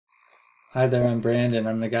Hi there, I'm Brandon.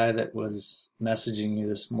 I'm the guy that was messaging you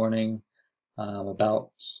this morning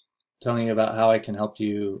about telling you about how I can help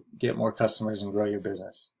you get more customers and grow your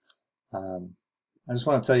business. Um, I just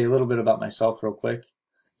want to tell you a little bit about myself real quick,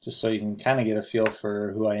 just so you can kind of get a feel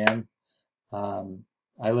for who I am. Um,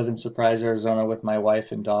 I live in Surprise, Arizona with my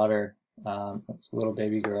wife and daughter, a little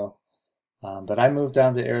baby girl. But I moved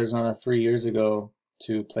down to Arizona 3 years ago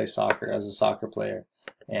to play soccer. I was a soccer player,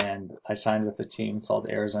 and I signed with a team called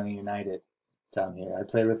Arizona United down here. I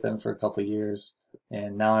played with them for a couple of years,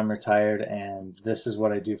 and now I'm retired, and this is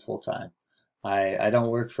what I do full time. I don't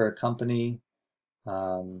work for a company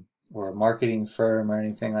or a marketing firm or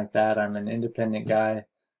anything like that. I'm an independent guy,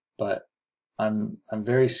 but I'm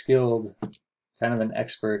very skilled, kind of an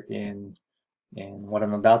expert in what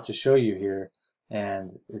I'm about to show you here,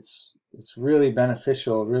 and it's really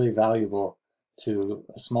beneficial, really valuable to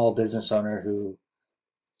a small business owner who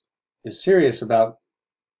is serious about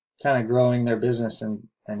kind of growing their business and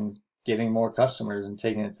getting more customers and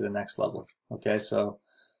taking it to the next level. Okay, so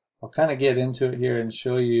I'll kind of get into it here and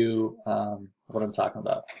show you what I'm talking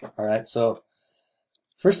about. All right, so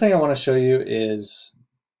first thing I want to show you is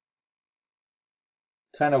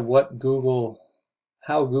kind of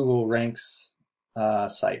how Google ranks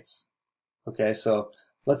sites. Okay, so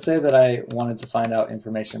let's say that I wanted to find out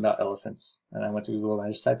information about elephants, and I went to Google and I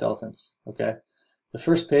just typed elephants. Okay, the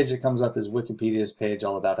first page that comes up is Wikipedia's page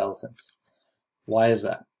all about elephants. Why is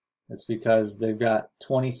that? It's because they've got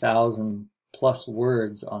 20,000 plus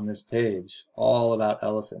words on this page all about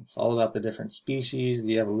elephants, all about the different species,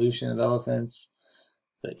 the evolution of elephants,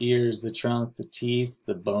 the ears, the trunk, the teeth,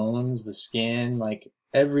 the bones, the skin, like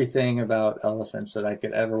everything about elephants that I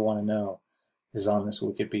could ever want to know is on this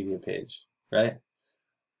Wikipedia page, right?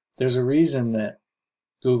 There's a reason that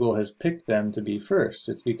Google has picked them to be first.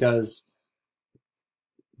 It's because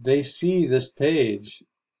they see this page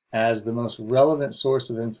as the most relevant source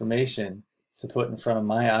of information to put in front of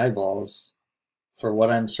my eyeballs for what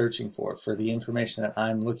I'm searching for the information that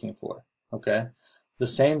I'm looking for. Okay? The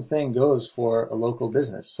same thing goes for a local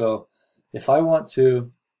business. So if I want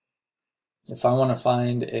to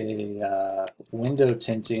find a window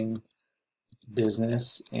tinting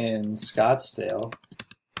business in Scottsdale,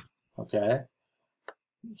 okay,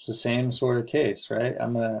 it's the same sort of case, right?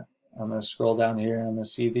 I'm gonna scroll down here and I'm gonna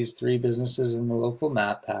see these three businesses in the local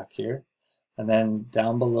map pack here. And then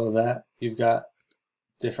down below that, you've got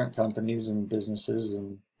different companies and businesses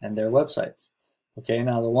and their websites. Okay,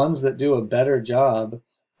 now the ones that do a better job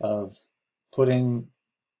of putting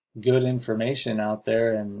good information out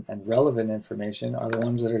there and relevant information are the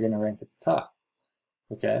ones that are going to rank at the top.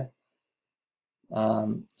 Okay,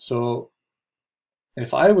 so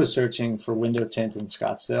if I was searching for window tint in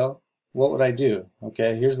Scottsdale, what would I do?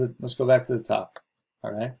 Okay, let's go back to the top.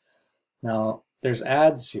 All right, now there's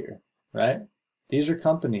ads here, right? These are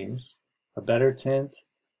companies, a better tint.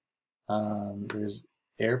 There's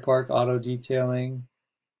Air Park Auto Detailing,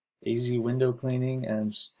 AZ Window Cleaning,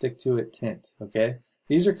 and Stick to It Tint. Okay,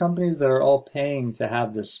 these are companies that are all paying to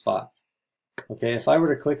have this spot. Okay, if I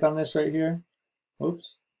were to click on this right here,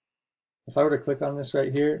 whoops, if I were to click on this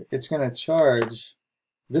right here, it's going to charge,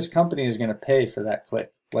 this company is going to pay for that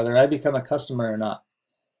click, whether I become a customer or not.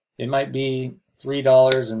 It might be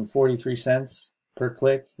 $3.43 per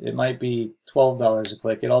click. It might be $12 a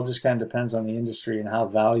click. It all just kind of depends on the industry and how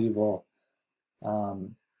valuable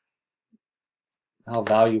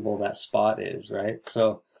that spot is, right?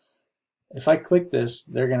 So if I click this,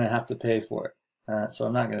 they're going to have to pay for it. So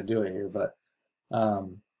I'm not going to do it here, but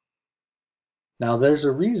now there's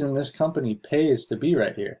a reason this company pays to be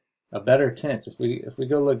right here. A better tint. If we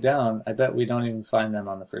go look down, I bet we don't even find them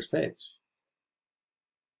on the first page.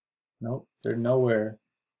 Nope, they're nowhere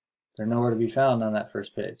to be found on that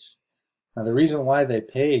first page. Now the reason why they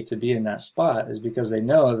pay to be in that spot is because they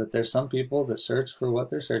know that there's some people that search for what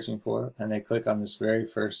they're searching for and they click on this very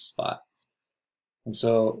first spot. And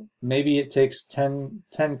so maybe it takes 10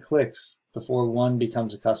 clicks before one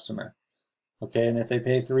becomes a customer. Okay, and if they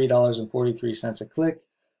pay $3.43 a click,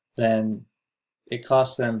 then it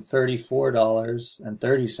costs them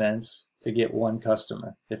 $34.30 to get one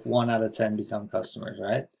customer, if 1 out of 10 become customers,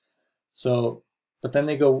 right? So, but then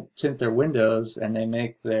they go tint their windows and they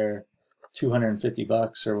make their 250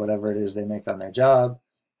 bucks or whatever it is they make on their job.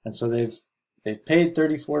 And so they've paid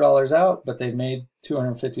 $34 out, but they've made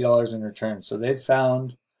 $250 in return. So they've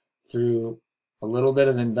found through a little bit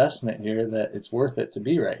of investment here that it's worth it to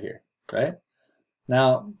be right here, right?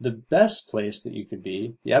 Now, the best place that you could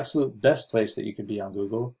be, the absolute best place that you could be on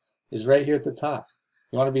Google is right here at the top.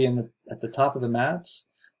 You want to be at the top of the maps,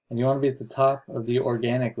 and you want to be at the top of the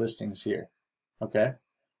organic listings here, okay?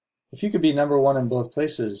 If you could be number one in both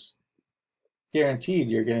places, guaranteed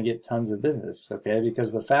you're going to get tons of business, okay?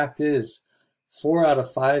 Because the fact is, 4 out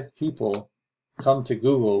of 5 people come to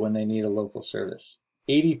Google when they need a local service.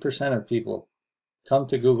 80% of people come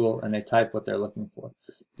to Google and they type what they're looking for.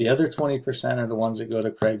 The other 20% are the ones that go to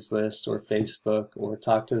Craigslist or Facebook or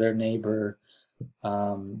talk to their neighbor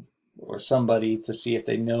or somebody to see if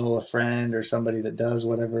they know a friend or somebody that does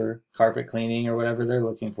whatever, carpet cleaning or whatever they're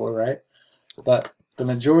looking for, right? But the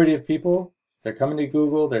majority of people, they're coming to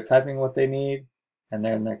Google, they're typing what they need, and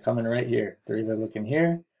then they're coming right here. They're either looking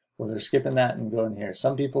here or they're skipping that and going here.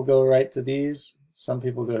 Some people go right to these, some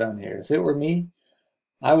people go down here. If it were me,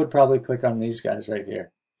 I would probably click on these guys right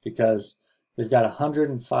here because they've got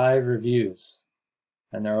 105 reviews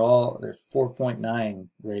and they're 4.9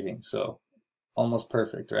 rating, so almost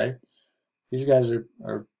perfect, right? These guys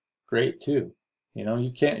are great too. You know,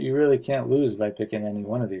 you really can't lose by picking any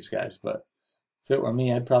one of these guys, but if it were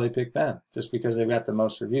me, I'd probably pick them just because they've got the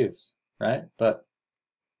most reviews, right? But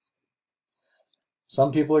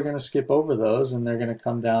some people are going to skip over those and they're going to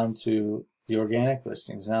come down to the organic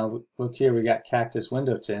listings. Now, look here, we got Cactus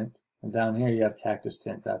Window Tint, and down here you have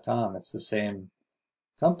cactustint.com. It's the same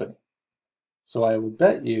company. So I would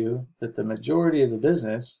bet you that the majority of the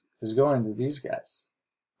business is going to these guys.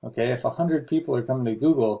 Okay, if 100 people are coming to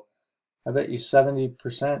Google, I bet you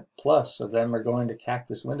 70% plus of them are going to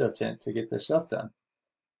Cactus Window Tint to get their stuff done.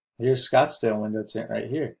 Here's Scottsdale Window Tint right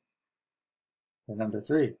here. They're number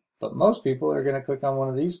 3. But most people are going to click on one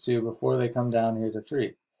of these 2 before they come down here to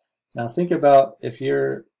 3. Now think about if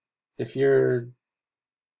you're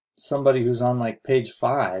somebody who's on like page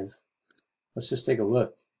 5. Let's just take a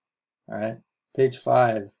look. All right, page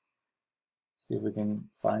 5. See if we can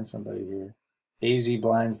find somebody here.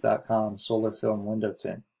 azblinds.com, solar film window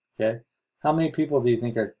tint. Okay, how many people do you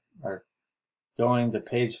think are going to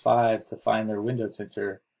page 5 to find their window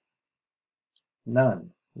tinter?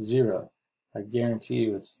 None. 0. I guarantee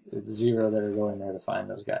you it's 0 that are going there to find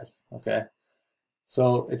those guys. Okay,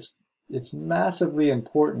 so it's massively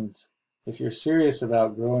important if you're serious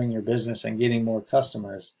about growing your business and getting more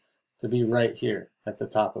customers to be right here at the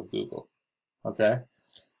top of Google. Okay,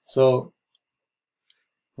 so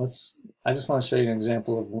I just want to show you an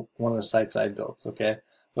example of one of the sites I built. Okay,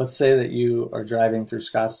 let's say that you are driving through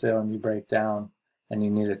Scottsdale and you break down and you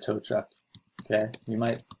need a tow truck. Okay, you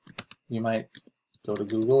might go to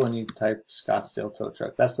Google and you type Scottsdale tow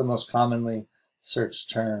truck. That's the most commonly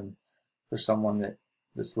searched term for someone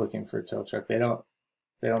that's looking for a tow truck. They don't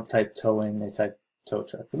type towing, they type tow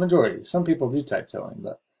truck. The majority. Some people do type towing,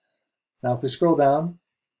 but now if we scroll down,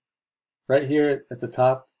 right here at the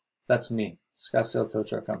top, that's me, Scottsdale Tow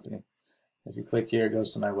Truck Company. If you click here, it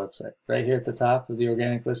goes to my website. Right here at the top of the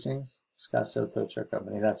organic listings, Scottsdale Tow Truck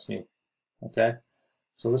Company, that's me. Okay,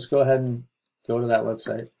 so let's go ahead and go to that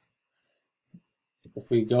website.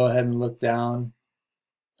 If we go ahead and look down,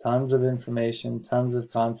 tons of information, tons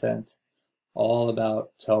of content, all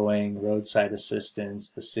about towing, roadside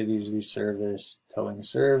assistance, the cities we service, towing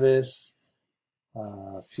service,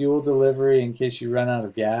 fuel delivery in case you run out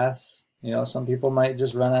of gas. You know, some people might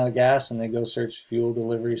just run out of gas and they go search fuel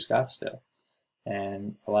delivery Scottsdale.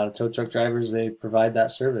 And a lot of tow truck drivers, they provide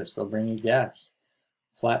that service. They'll bring you gas,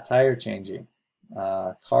 flat tire changing,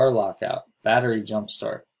 car lockout, battery jump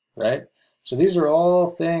start, right? So these are all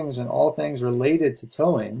things related to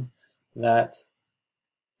towing that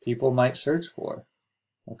people might search for.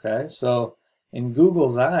 Okay, so in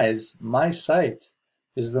Google's eyes, my site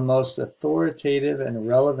is the most authoritative and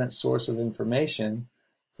relevant source of information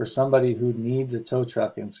for somebody who needs a tow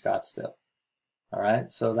truck in Scottsdale. All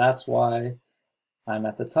right, so that's why I'm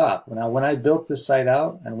at the top. Now, when I built this site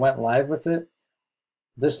out and went live with it,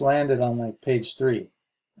 this landed on like page 3.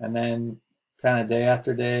 And then kind of day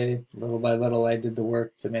after day, little by little, I did the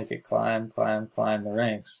work to make it climb the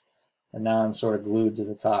ranks. And now I'm sort of glued to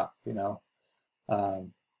the top, you know.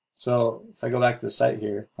 So if I go back to the site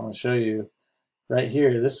here, I'm going to show you right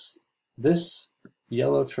here, this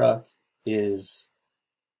yellow truck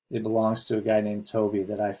it belongs to a guy named Toby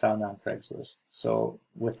that I found on Craigslist. So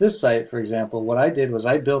with this site, for example, what I did was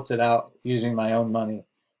I built it out using my own money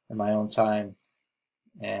and my own time,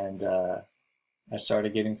 and I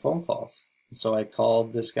started getting phone calls. And so I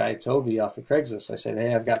called this guy Toby off of Craigslist. I said,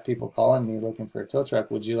 hey, I've got people calling me looking for a tow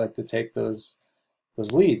truck. Would you like to take those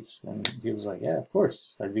leads? And he was like, yeah, of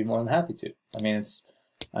course. I'd be more than happy to. I mean,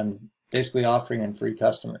 I'm basically offering him free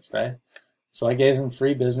customers, right? So I gave him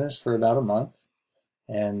free business for about a month,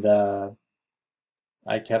 and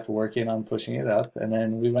I kept working on pushing it up. And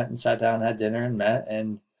then we went and sat down, had dinner, and met,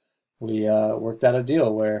 and we worked out a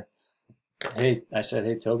deal where, hey, I said,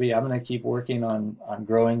 hey, Toby, I'm going to keep working on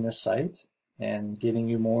growing this site and getting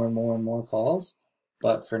you more and more and more calls.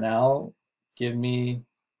 But for now, give me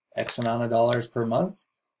X amount of dollars per month,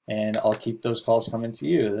 and I'll keep those calls coming to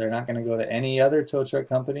you. They're not going to go to any other tow truck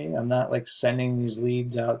company. I'm not like sending these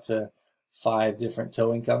leads out to 5 different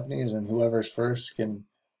towing companies and whoever's first can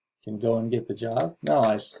go and get the job.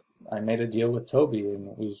 No, I made a deal with Toby,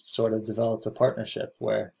 and we sort of developed a partnership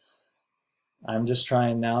where I'm just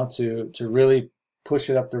trying now to really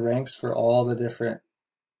push it up the ranks for all the different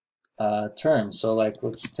terms. So like,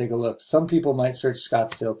 let's take a look. Some people might search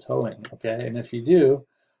Scottsdale towing, okay? And if you do,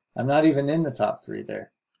 I'm not even in the top 3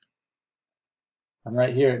 there. I'm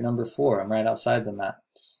right here at number 4. I'm right outside the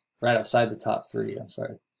maps, right outside the top 3, I'm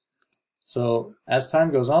sorry. So as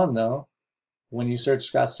time goes on though, when you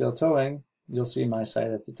search Scottsdale towing, you'll see my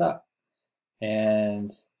site at the top.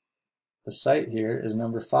 And the site here is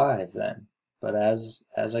number 5 then. But as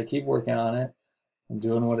I keep working on it and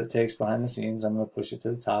doing what it takes behind the scenes, I'm going to push it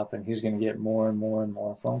to the top, and he's going to get more and more and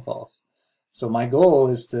more phone calls. So my goal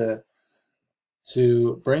is to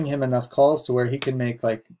bring him enough calls to where he can make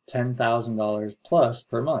like $10,000 plus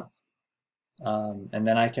per month. And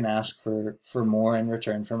then I can ask for more in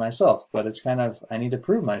return for myself. But it's kind of, I need to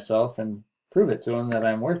prove myself and prove it to him that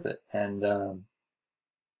I'm worth it. And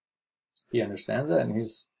he understands that, and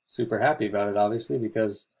he's super happy about it, obviously,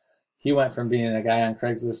 because he went from being a guy on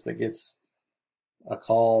Craigslist that gets a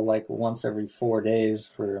call like once every 4 days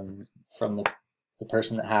from the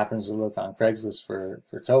person that happens to look on Craigslist for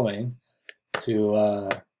towing to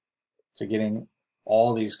getting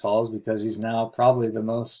all these calls, because he's now probably the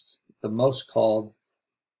most called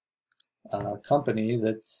company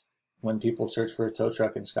that's when people search for a tow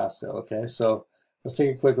truck in Scottsdale. Okay, so let's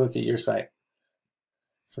take a quick look at your site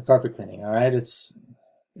for carpet cleaning. All right, it's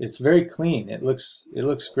very clean. It looks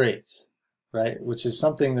great, right? Which is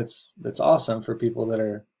something that's awesome for people that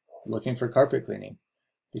are looking for carpet cleaning,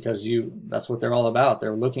 because that's what they're all about.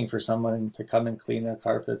 They're looking for someone to come and clean their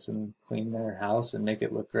carpets and clean their house and make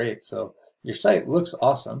it look great. So your site looks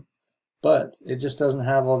awesome, but it just doesn't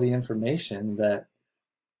have all the information that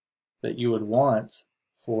you would want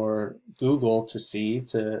for Google to see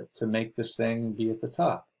to make this thing be at the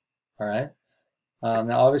top. All right.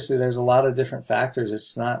 Now, obviously, there's a lot of different factors.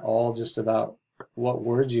 It's not all just about what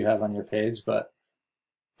words you have on your page, but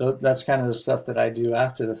that's kind of the stuff that I do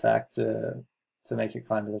after the fact to make it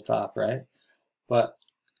climb to the top, right? But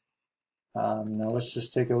now let's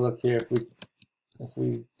just take a look here. If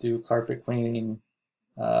we do carpet cleaning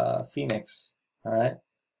Phoenix, all right?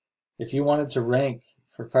 If you wanted to rank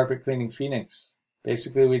for carpet cleaning Phoenix,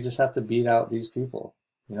 basically we just have to beat out these people.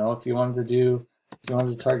 You know, if you wanted to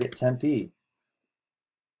target Tempe,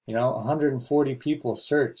 you know, 140 people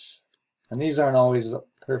search, and these aren't always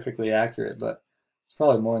perfectly accurate, but it's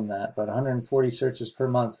probably more than that, but 140 searches per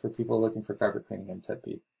month for people looking for carpet cleaning in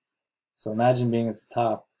Tempe. So imagine being at the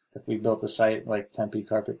top if we built a site like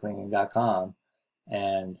TempeCarpetCleaning.com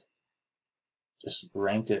and just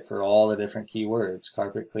ranked it for all the different keywords: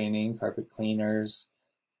 carpet cleaning, carpet cleaners,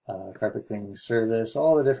 carpet cleaning service,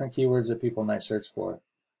 all the different keywords that people might search for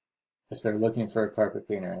if they're looking for a carpet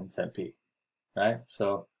cleaner in Tempe, right?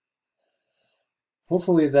 So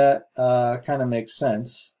hopefully that kind of makes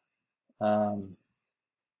sense.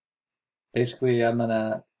 Basically, I'm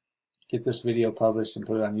gonna get this video published and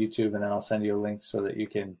put it on YouTube, and then I'll send you a link so that you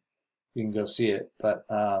can go see it. But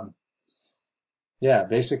yeah,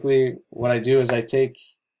 basically what I do is I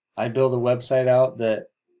build a website out that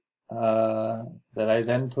I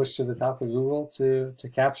then push to the top of Google to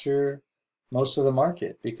capture most of the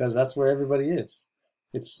market, because that's where everybody is.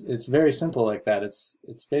 It's very simple like that. It's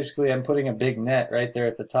basically, I'm putting a big net right there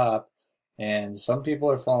at the top, and some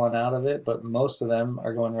people are falling out of it, but most of them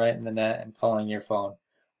are going right in the net and calling your phone.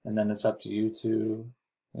 And then it's up to you to,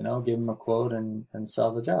 you know, give them a quote and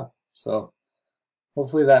sell the job. So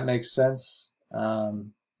hopefully that makes sense.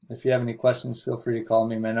 If you have any questions, feel free to call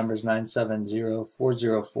me. My number is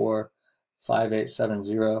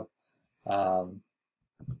 970-404-5870.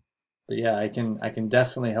 But yeah, I can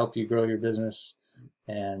definitely help you grow your business,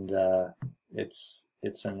 and it's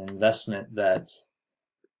an investment that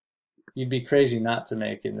you'd be crazy not to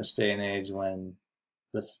make in this day and age, when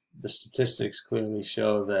the statistics clearly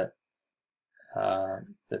show that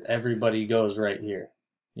that everybody goes right here,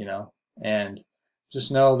 you know. And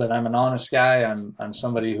just know that I'm an honest guy. I'm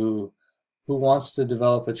somebody who wants to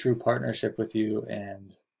develop a true partnership with you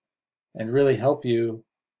and really help you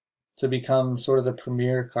to become sort of the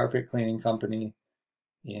premier carpet cleaning company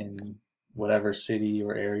in whatever city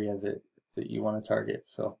or area that you want to target.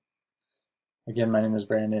 So again, my name is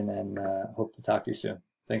Brandon, and hope to talk to you soon.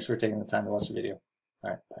 Thanks for taking the time to watch the video.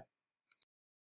 All right, bye.